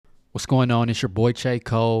What's going on? It's your boy Che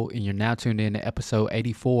Cole, and you're now tuned in to episode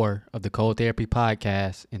 84 of the Cold Therapy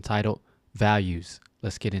Podcast entitled Values.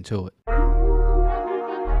 Let's get into it.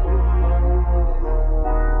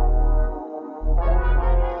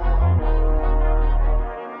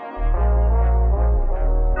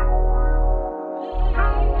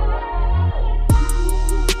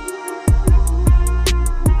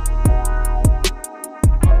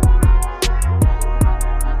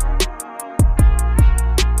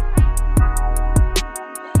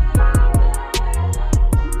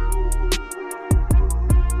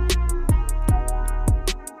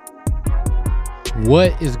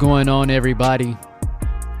 What is going on, everybody?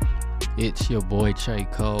 It's your boy Che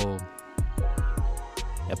Cole,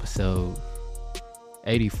 episode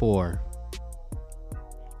 84.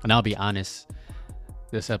 And I'll be honest,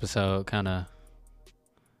 this episode kind of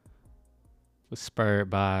was spurred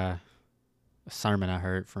by a sermon I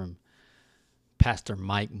heard from Pastor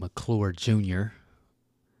Mike McClure Jr.,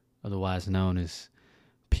 otherwise known as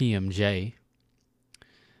PMJ.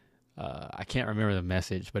 I can't remember the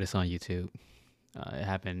message, but it's on YouTube. It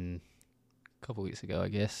happened a couple weeks ago, I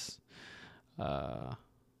guess. Or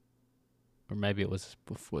maybe it was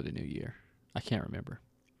before the new year. I can't remember.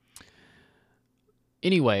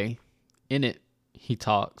 Anyway, in it, he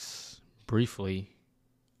talks briefly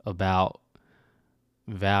about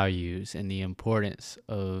values and the importance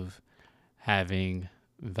of having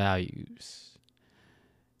values.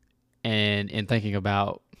 And in thinking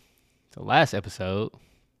about the last episode,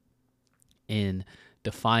 in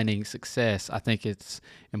defining success, I think it's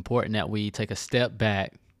important that we take a step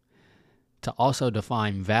back to also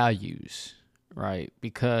define values, right?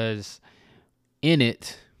 Because in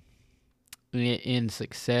it, in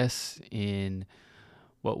success, in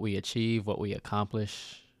what we achieve, what we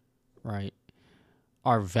accomplish, right?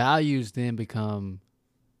 Our values then become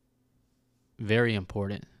very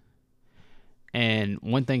important. And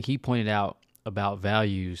one thing he pointed out about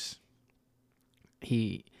values,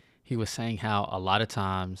 he was saying how a lot of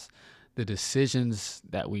times the decisions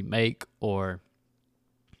that we make or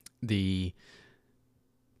the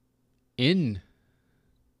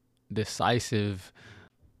indecisive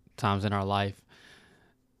times in our life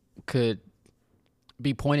could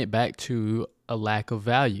be pointed back to a lack of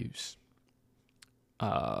values.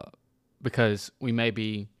 Because we may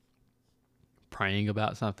be praying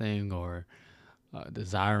about something or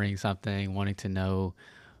desiring something, wanting to know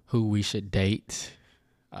who we should date,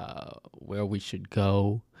 where we should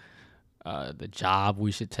go, the job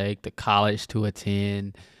we should take, the college to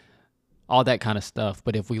attend, all that kind of stuff.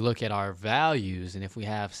 But if we look at our values and if we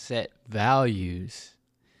have set values,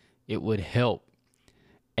 it would help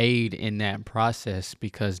aid in that process,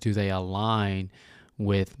 because do they align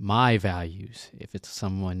with my values? If it's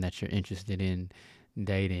someone that you're interested in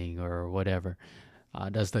dating or whatever,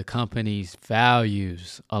 does the company's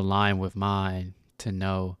values align with mine to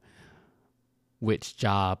know which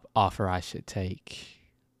job offer I should take,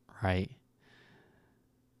 right?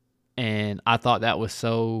 And I thought that was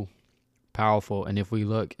so powerful. And if we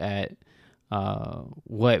look at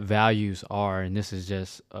what values are, and this is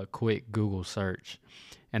just a quick Google search,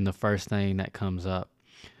 and the first thing that comes up,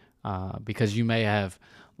 because you may have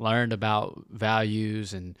learned about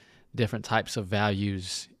values and different types of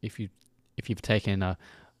values if you've taken an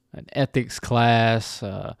ethics class,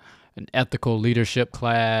 an ethical leadership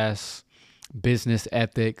class, business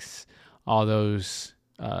ethics, all those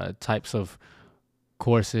types of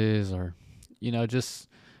courses, or just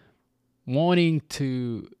wanting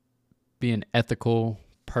to be an ethical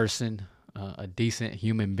person, a decent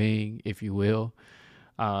human being, if you will.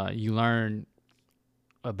 You learn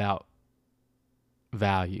about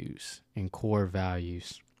values and core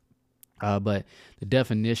values, but the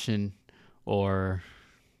definition, or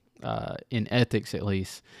in ethics at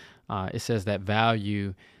least, it says that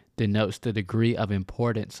value denotes the degree of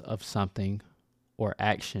importance of something or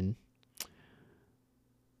action,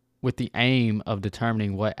 with the aim of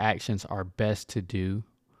determining what actions are best to do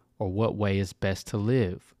or what way is best to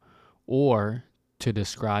live, or to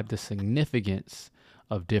describe the significance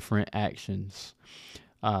of different actions.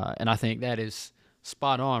 And I think that is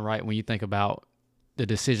spot on, right? When you think about the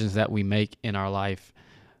decisions that we make in our life,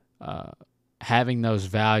 having those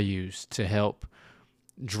values to help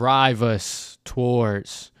drive us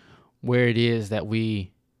towards where it is that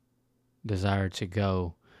we desire to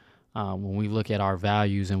go. When we look at our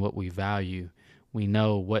values and what we value, we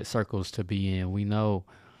know what circles to be in. We know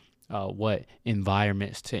what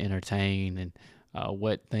environments to entertain, and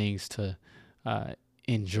what things to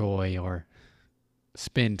enjoy or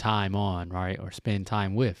spend time on, right? Or spend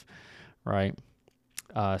time with, right?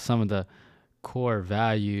 Some of the core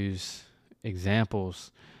values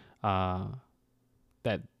examples uh,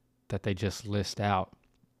 that that they just list out.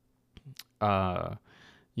 Uh,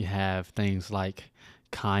 you have things like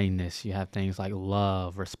kindness. You have things like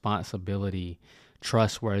love, responsibility,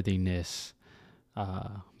 trustworthiness, uh,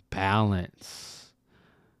 balance,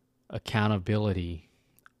 accountability,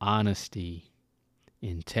 honesty,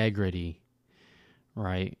 integrity,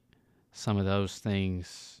 right? Some of those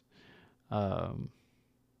things um,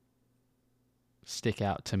 stick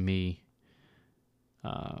out to me.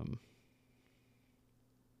 Um,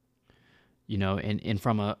 and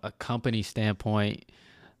from a company standpoint,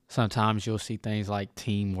 sometimes you'll see things like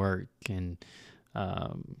teamwork and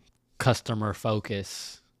um, customer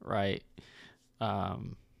focus, right?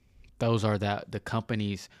 Um, those are the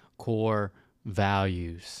company's core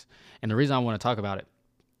values. And the reason I want to talk about it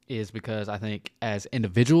is because I think as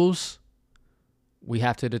individuals, we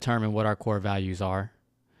have to determine what our core values are.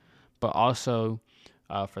 But also,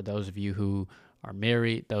 for those of you who are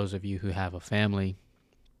married, those of you who have a family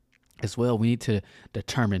as well, we need to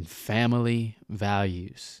determine family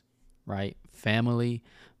values, right? Family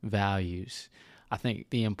values. I think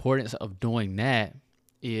the importance of doing that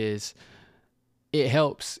is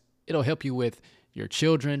it'll help you with your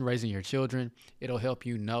children, raising your children. It'll help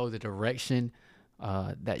you know the direction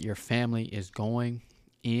that your family is going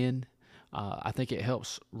in. I think it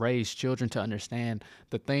helps raise children to understand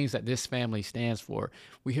the things that this family stands for.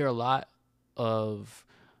 We hear a lot of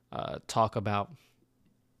talk about,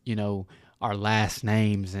 our last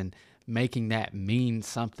names and making that mean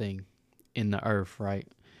something in the earth, right?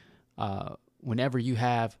 Whenever you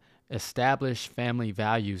have established family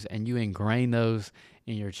values and you ingrain those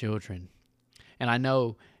in your children, and I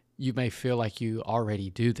know you may feel like you already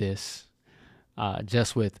do this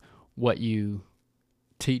just with what you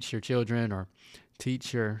teach your children or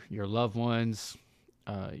teach your loved ones,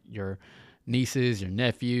 your nieces, your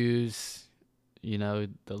nephews, the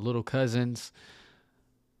little cousins.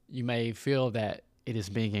 You may feel that it is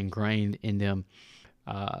being ingrained in them,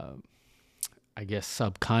 uh, I guess,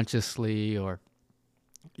 subconsciously or,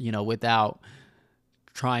 without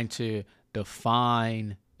trying to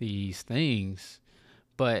define these things.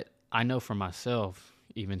 But I know for myself,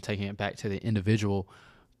 even taking it back to the individual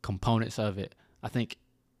components of it, I think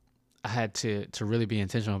I had to really be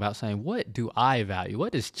intentional about saying, what do I value?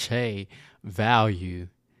 What does Che value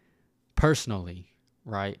personally,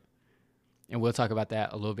 right? And we'll talk about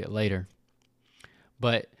that a little bit later.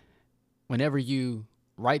 But whenever you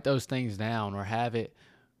write those things down or have it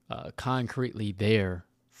concretely there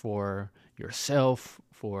for yourself,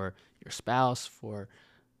 for your spouse, for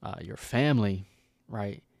your family,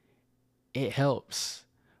 right? It helps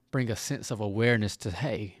bring a sense of awareness to,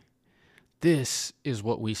 hey, this is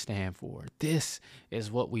what we stand for. This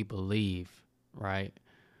is what we believe, right?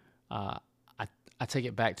 Uh, I take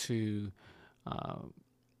it back to uh,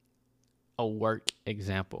 a work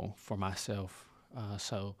example for myself.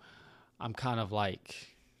 So I'm kind of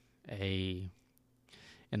like in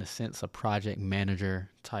a sense, a project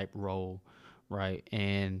manager type role, right?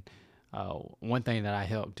 And one thing that I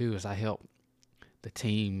help do is I help the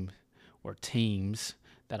team or teams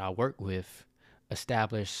that I work with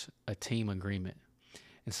establish a team agreement.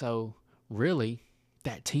 And so, really,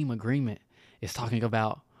 that team agreement is talking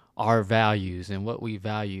about our values and what we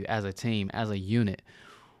value as a team, as a unit.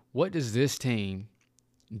 What does this team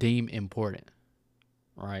deem important,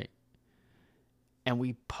 right? And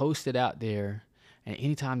we post it out there. And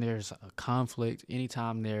anytime there's a conflict,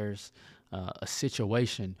 anytime there's a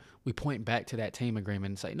situation, we point back to that team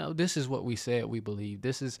agreement and say, no, this is what we said we believe.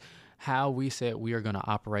 This is how we said we are going to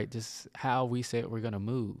operate. This is how we said we're going to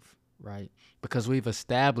move, right? Because we've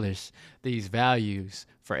established these values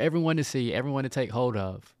for everyone to see, everyone to take hold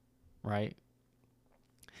of, right?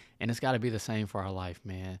 And it's got to be the same for our life,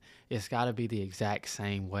 man. It's got to be the exact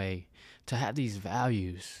same way to have these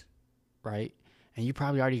values, right? And you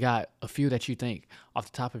probably already got a few that you think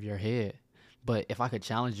off the top of your head. But if I could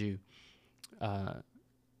challenge you,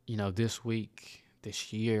 this week,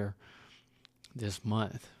 this year, this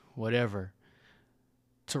month, whatever,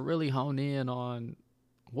 to really hone in on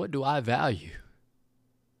what do I value,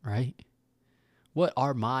 right? What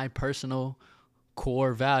are my personal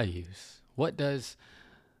core values? What do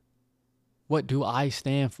I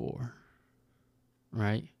stand for,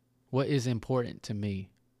 right? What is important to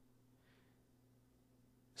me?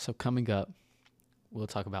 So coming up, we'll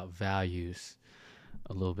talk about values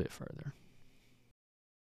a little bit further.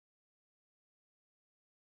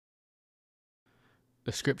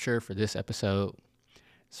 The scripture for this episode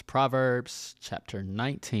is Proverbs chapter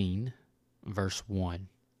 19, verse 1.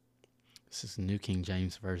 This is the New King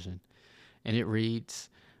James Version. And it reads,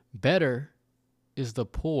 "Better is the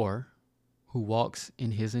poor who walks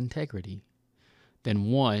in his integrity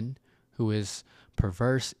than one who is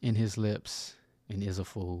perverse in his lips and is a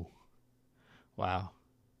fool. Wow.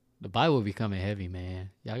 The Bible becoming heavy, man.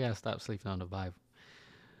 Y'all gotta stop sleeping on the Bible.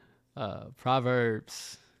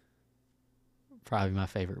 Proverbs, probably my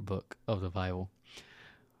favorite book of the Bible.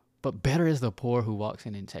 But better is the poor who walks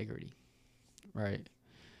in integrity, right?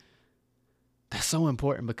 That's so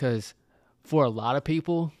important because for a lot of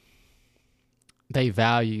people, they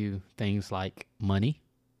value things like money,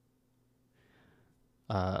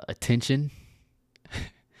 attention,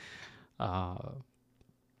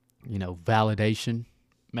 validation,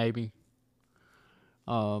 maybe.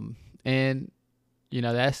 And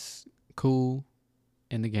that's cool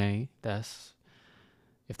in the game.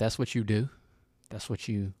 If that's what you do, that's what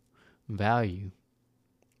you value,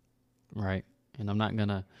 right? And I'm not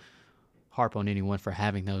gonna harp on anyone for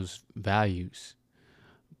having those values,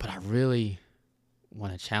 but I really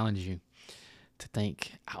want to challenge you to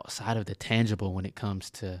think outside of the tangible when it comes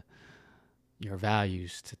to your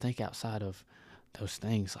values, to think outside of those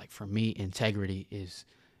things. Like for me, integrity is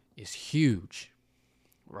huge,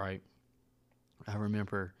 right? I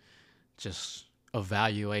remember just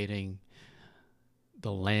evaluating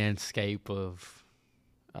the landscape of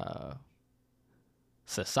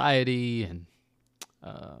society and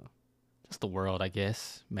just the world, I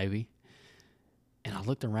guess, maybe. And I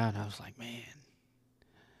looked around and I was like, man,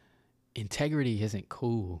 integrity isn't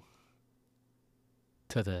cool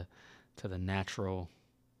to the natural,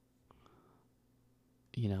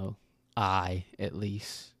 eye, at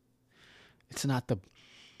least. It's not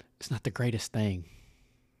the greatest thing,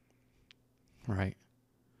 right?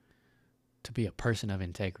 To be a person of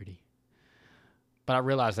integrity. But I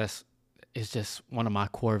realized it's just one of my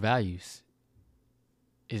core values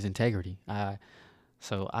is integrity.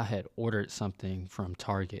 So I had ordered something from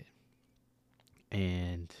Target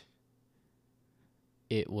and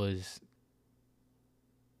it was,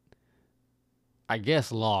 I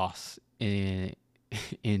guess, lost in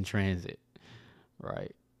transit,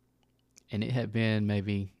 right? And it had been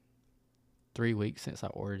maybe 3 weeks since I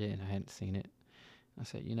ordered it and I hadn't seen it. I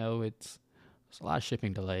said, it's a lot of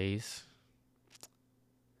shipping delays,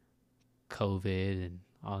 COVID and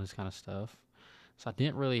all this kind of stuff. So I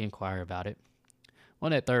didn't really inquire about it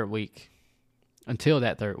until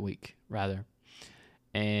that third week, rather.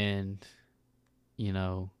 And,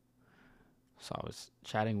 so I was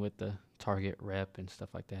chatting with the Target rep and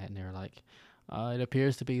stuff like that. And they were like, it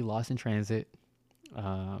appears to be lost in transit.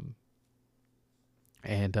 And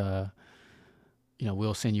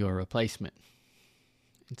we'll send you a replacement.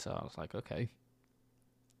 And so I was like, okay.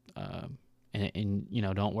 And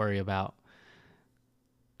don't worry about,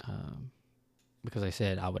 because I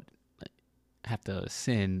said I would have to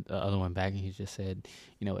send the other one back. And he just said,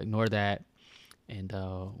 ignore that. And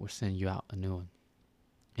we'll send you out a new one.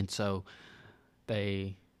 And so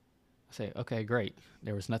I say, okay, great.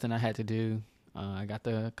 There was nothing I had to do. I got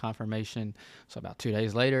the confirmation. So about 2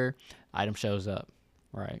 days later, item shows up,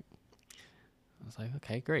 right? I was like,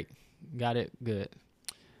 okay, great. Got it, good.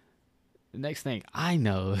 The next thing I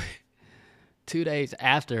know, 2 days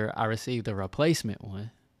after I received the replacement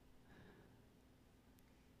one,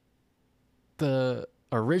 the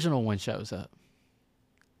original one shows up.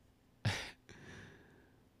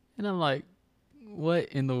 And I'm like, what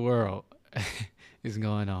in the world is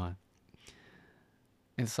going on?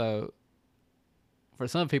 And so for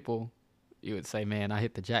some people, you would say, man, I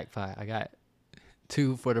hit the jackpot. I got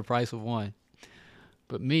 2 for the price of 1.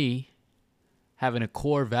 But me, having a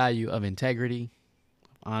core value of integrity,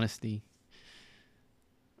 honesty,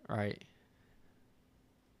 right?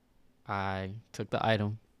 I took the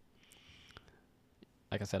item.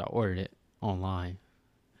 Like I said, I ordered it online,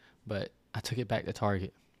 but I took it back to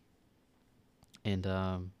Target. And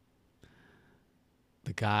the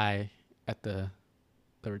guy at the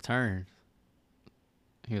return,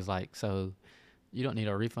 he was like, so you don't need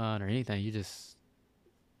a refund or anything.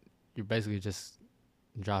 You're basically just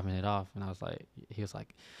dropping it off. And he was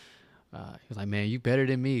like, man, you better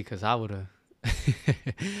than me. Cause I would have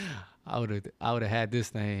had this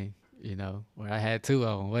thing, where I had 2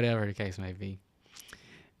 of them, whatever the case may be.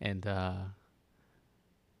 And, I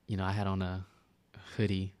had on a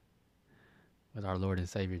hoodie with our Lord and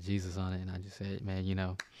Savior Jesus on it. And I just said, man, you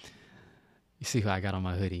see who I got on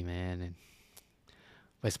my hoodie, man.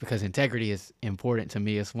 But it's because integrity is important to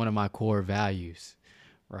me. It's one of my core values,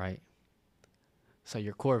 right? So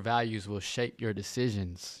your core values will shape your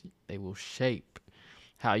decisions. They will shape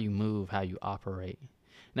how you move, how you operate. And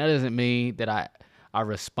that doesn't mean that I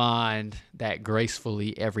respond that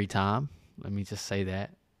gracefully every time. Let me just say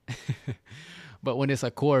that. But when it's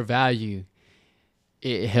a core value,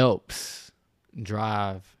 it helps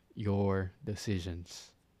drive your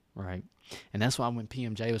decisions, right? And that's why when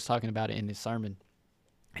PMJ was talking about it in his sermon,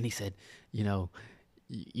 and he said, you know,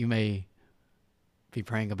 you may be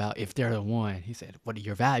praying about if they're the one. He said, what do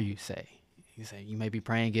your values say? He said, you may be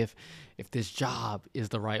praying if this job is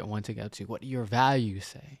the right one to go to. What do your values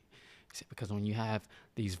say? He said, because when you have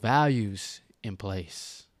these values in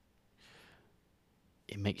place,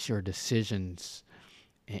 it makes your decisions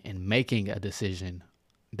and making a decision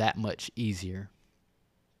that much easier,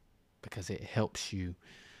 because it helps you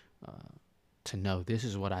to know this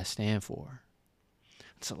is what I stand for.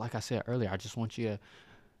 So like I said earlier, I just want you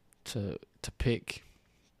to pick,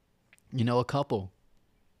 a couple,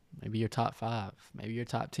 maybe your top 5, maybe your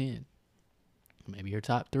top 10, maybe your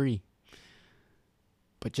top 3,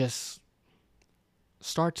 but just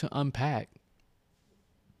start to unpack,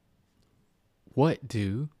 what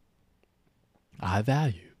do I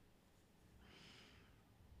value?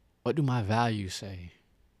 What do my values say?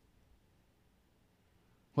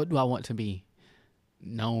 What do I want to be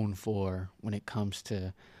known for when it comes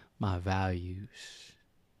to my values?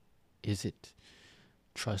 Is it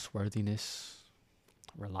trustworthiness,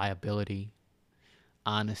 reliability,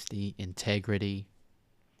 honesty, integrity,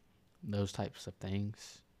 those types of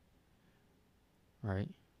things, right?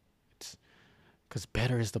 It's because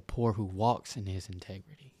better is the poor who walks in his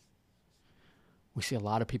integrity. We see a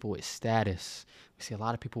lot of people with status. We see a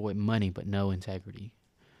lot of people with money, but no integrity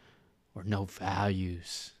or no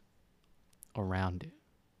values around it.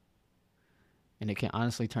 And it can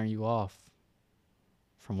honestly turn you off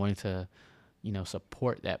from wanting to,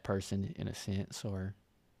 support that person in a sense, or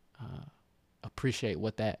appreciate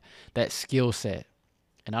what that skill set.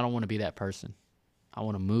 And I don't want to be that person. I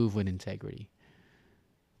want to move with integrity.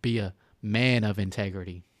 Be a man of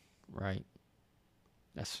integrity, right?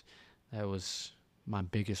 That was my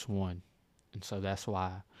biggest one. And so that's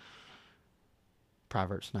why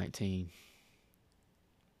Proverbs 19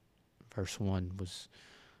 verse 1 was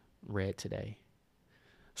read today.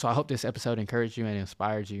 So I hope this episode encouraged you and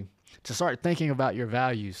inspired you to start thinking about your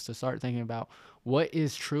values, to start thinking about what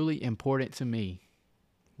is truly important to me.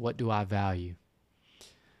 What do I value?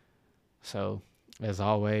 So, as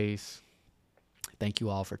always, thank you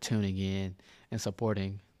all for tuning in and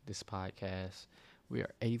supporting this podcast. We are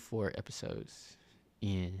 84 episodes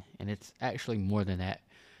in, and it's actually more than that,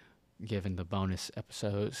 given the bonus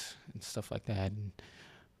episodes and stuff like that, and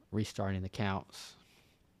restarting the counts.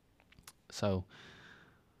 So,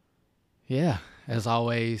 yeah, as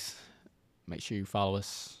always, make sure you follow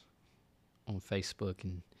us on Facebook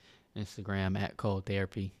and Instagram at Cold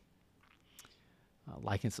Therapy.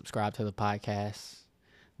 Like and subscribe to the podcast.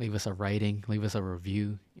 Leave us a rating. Leave us a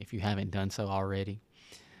review if you haven't done so already.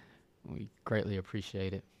 We greatly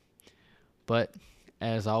appreciate it. But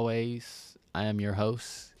as always, I am your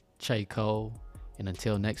host, Che Cole. And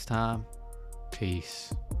until next time,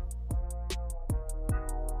 peace.